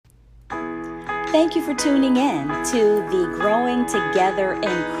Thank you for tuning in to the Growing Together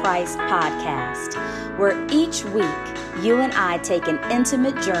in Christ podcast, where each week you and I take an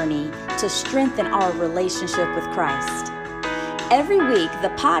intimate journey to strengthen our relationship with Christ. Every week,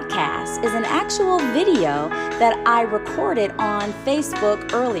 the podcast is an actual video that I recorded on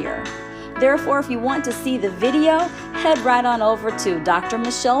Facebook earlier. Therefore, if you want to see the video, head right on over to Dr.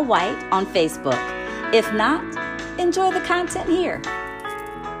 Michelle White on Facebook. If not, enjoy the content here.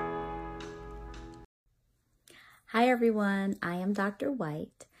 Hi everyone, I am Dr.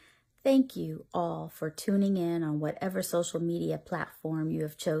 White. Thank you all for tuning in on whatever social media platform you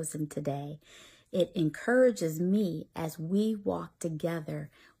have chosen today. It encourages me as we walk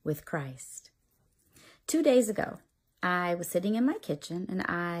together with Christ. 2 days ago, I was sitting in my kitchen and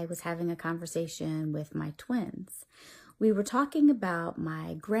I was having a conversation with my twins. We were talking about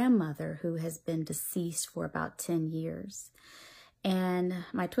my grandmother who has been deceased for about 10 years. And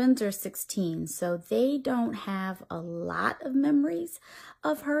my twins are 16, so they don't have a lot of memories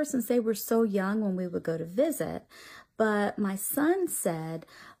of her since they were so young when we would go to visit. But my son said,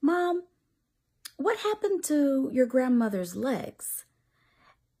 "Mom, what happened to your grandmother's legs?"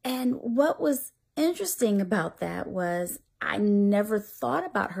 And what was interesting about that was I never thought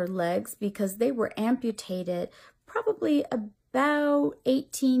about her legs because they were amputated probably about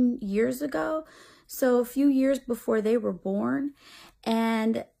 18 years ago. So a few years before they were born.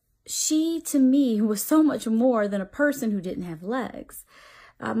 And she, to me, was so much more than a person who didn't have legs.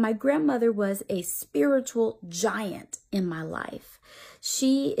 My grandmother was a spiritual giant in my life.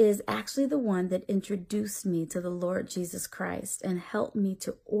 She is actually the one that introduced me to the Lord Jesus Christ and helped me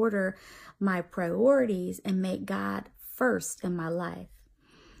to order my priorities and make God first in my life.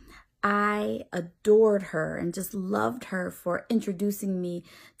 I adored her and just loved her for introducing me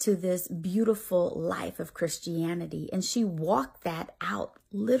to this beautiful life of Christianity. And she walked that out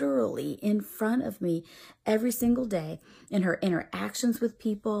literally in front of me every single day in her interactions with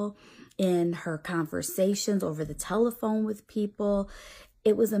people, in her conversations over the telephone with people.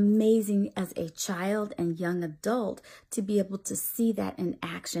 It was amazing as a child and young adult to be able to see that in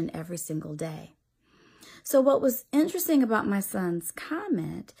action every single day. So what was interesting about my son's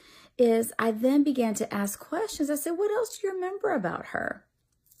comment is I then began to ask questions. I said, "What else do you remember about her?"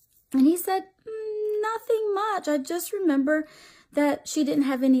 And he said, "Nothing much. I just remember that she didn't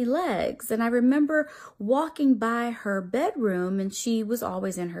have any legs. And I remember walking by her bedroom and she was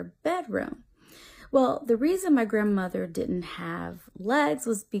always in her bedroom." Well, the reason my grandmother didn't have legs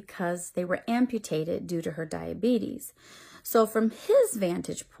was because they were amputated due to her diabetes. So from his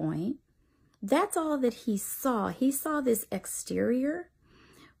vantage point, that's all that he saw. He saw this exterior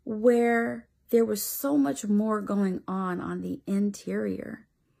where there was so much more going on the interior.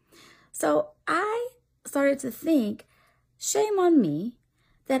 So I started to think, shame on me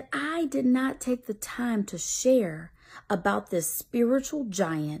that I did not take the time to share about this spiritual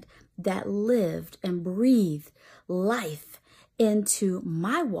giant that lived and breathed life into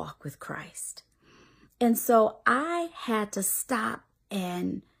my walk with Christ. And so I had to stop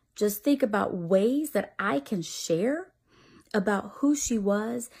and just think about ways that I can share about who she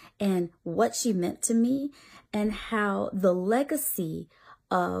was and what she meant to me and how the legacy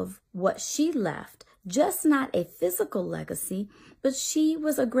of what she left, just not a physical legacy, but she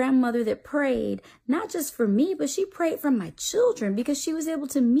was a grandmother that prayed not just for me, but she prayed for my children because she was able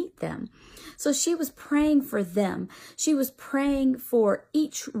to meet them. So she was praying for them. She was praying for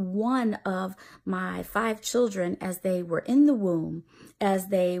each one of my 5 children as they were in the womb, as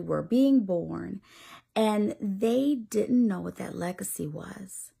they were being born. And they didn't know what that legacy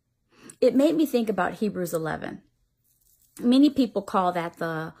was. It made me think about Hebrews 11. Many people call that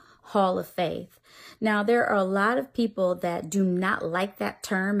the Hall of Faith. Now, there are a lot of people that do not like that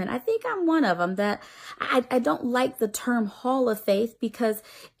term, and I think I'm one of them, that I don't like the term Hall of Faith because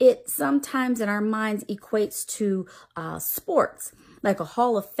it sometimes in our minds equates to sports, like a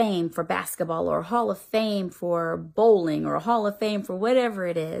Hall of Fame for basketball or a Hall of Fame for bowling or a Hall of Fame for whatever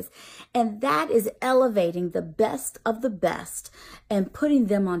it is. And that is elevating the best of the best and putting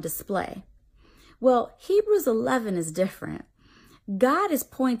them on display. Well, Hebrews 11 is different. God is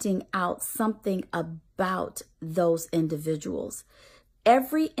pointing out something about those individuals.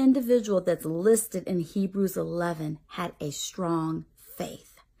 Every individual that's listed in Hebrews 11 had a strong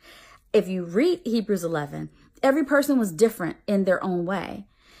faith. If you read Hebrews 11, every person was different in their own way.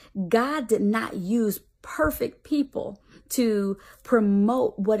 God did not use perfect people to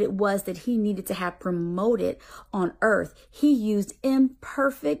promote what it was that he needed to have promoted on earth. He used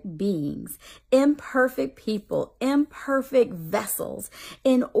imperfect beings, imperfect people, imperfect vessels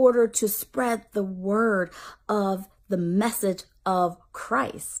in order to spread the word of the message of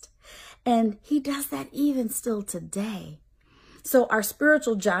Christ. And he does that even still today. So our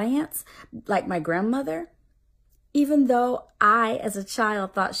spiritual giants, like my grandmother, even though I, as a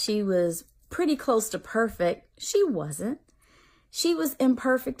child, thought she was pretty close to perfect, she wasn't. She was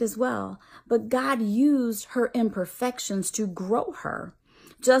imperfect as well, but God used her imperfections to grow her.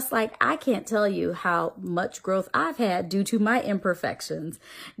 Just like I can't tell you how much growth I've had due to my imperfections.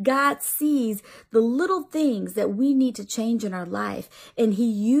 God sees the little things that we need to change in our life, and he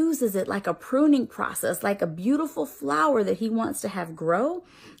uses it like a pruning process, like a beautiful flower that he wants to have grow,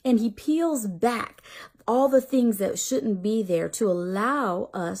 and he peels back all the things that shouldn't be there to allow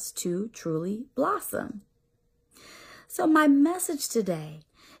us to truly blossom. So my message today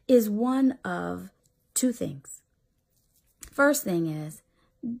is one of two things. First thing is,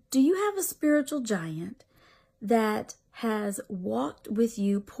 do you have a spiritual giant that has walked with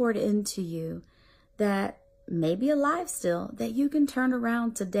you, poured into you, that may be alive still, that you can turn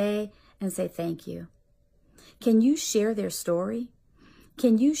around today and say thank you? Can you share their story?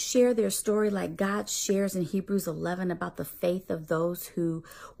 Can you share their story like God shares in Hebrews 11 about the faith of those who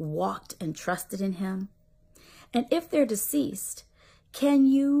walked and trusted in him? And if they're deceased, can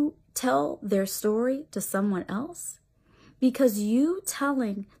you tell their story to someone else? Because you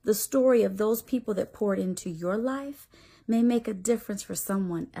telling the story of those people that poured into your life may make a difference for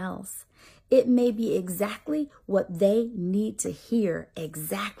someone else. It may be exactly what they need to hear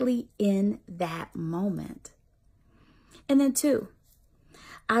exactly in that moment. And then two,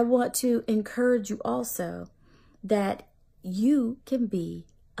 I want to encourage you also that you can be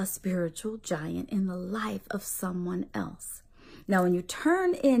a spiritual giant in the life of someone else. Now, when you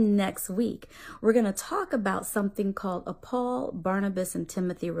turn in next week, we're going to talk about something called a Paul, Barnabas, and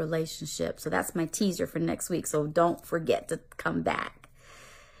Timothy relationship. So that's my teaser for next week. So don't forget to come back.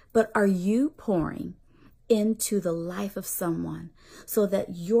 But are you pouring into the life of someone so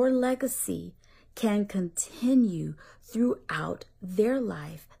that your legacy can continue throughout their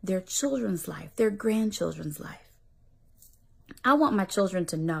life, their children's life, their grandchildren's life? I want my children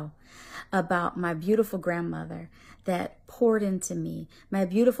to know about my beautiful grandmother that poured into me, my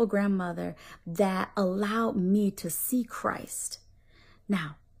beautiful grandmother that allowed me to see Christ.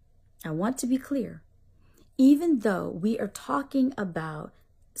 Now, I want to be clear. Even though we are talking about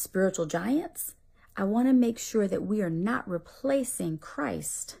spiritual giants, I want to make sure that we are not replacing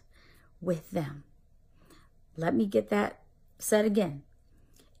Christ with them. Let me get that said again.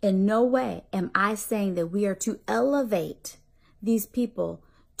 In no way am I saying that we are to elevate these people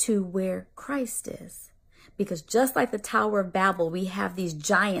to where Christ is. Because just like the Tower of Babel, we have these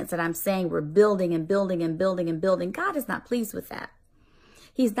giants that I'm saying we're building and building and building and building. God is not pleased with that.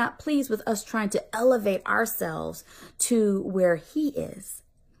 He's not pleased with us trying to elevate ourselves to where he is.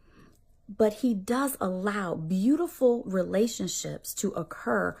 But he does allow beautiful relationships to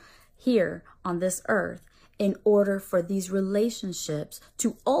occur here on this earth in order for these relationships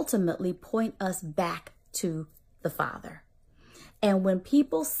to ultimately point us back to the Father. And when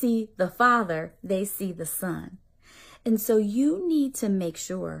people see the Father, they see the Son. And so you need to make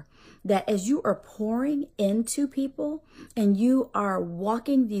sure that as you are pouring into people and you are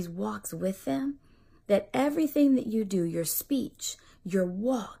walking these walks with them, that everything that you do, your speech, your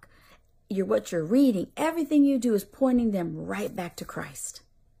walk, what you're reading, everything you do is pointing them right back to Christ.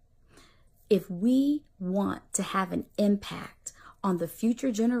 If we want to have an impact on the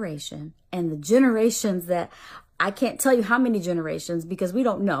future generation and the generations that I can't tell you how many generations because we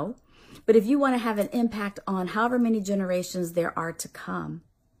don't know. But if you want to have an impact on however many generations there are to come,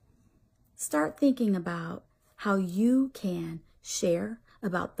 start thinking about how you can share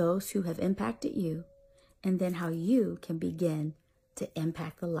about those who have impacted you and then how you can begin to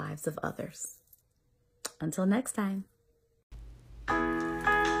impact the lives of others. Until next time.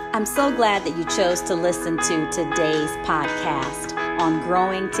 I'm so glad that you chose to listen to today's podcast on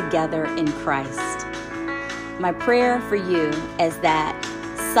growing together in Christ. My prayer for you is that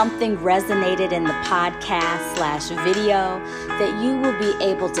something resonated in the podcast/video that you will be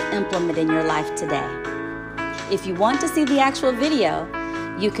able to implement in your life today. If you want to see the actual video,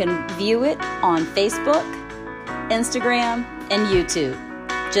 you can view it on Facebook, Instagram, and YouTube.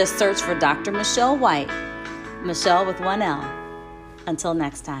 Just search for Dr. Michelle White, Michelle with one L. Until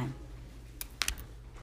next time.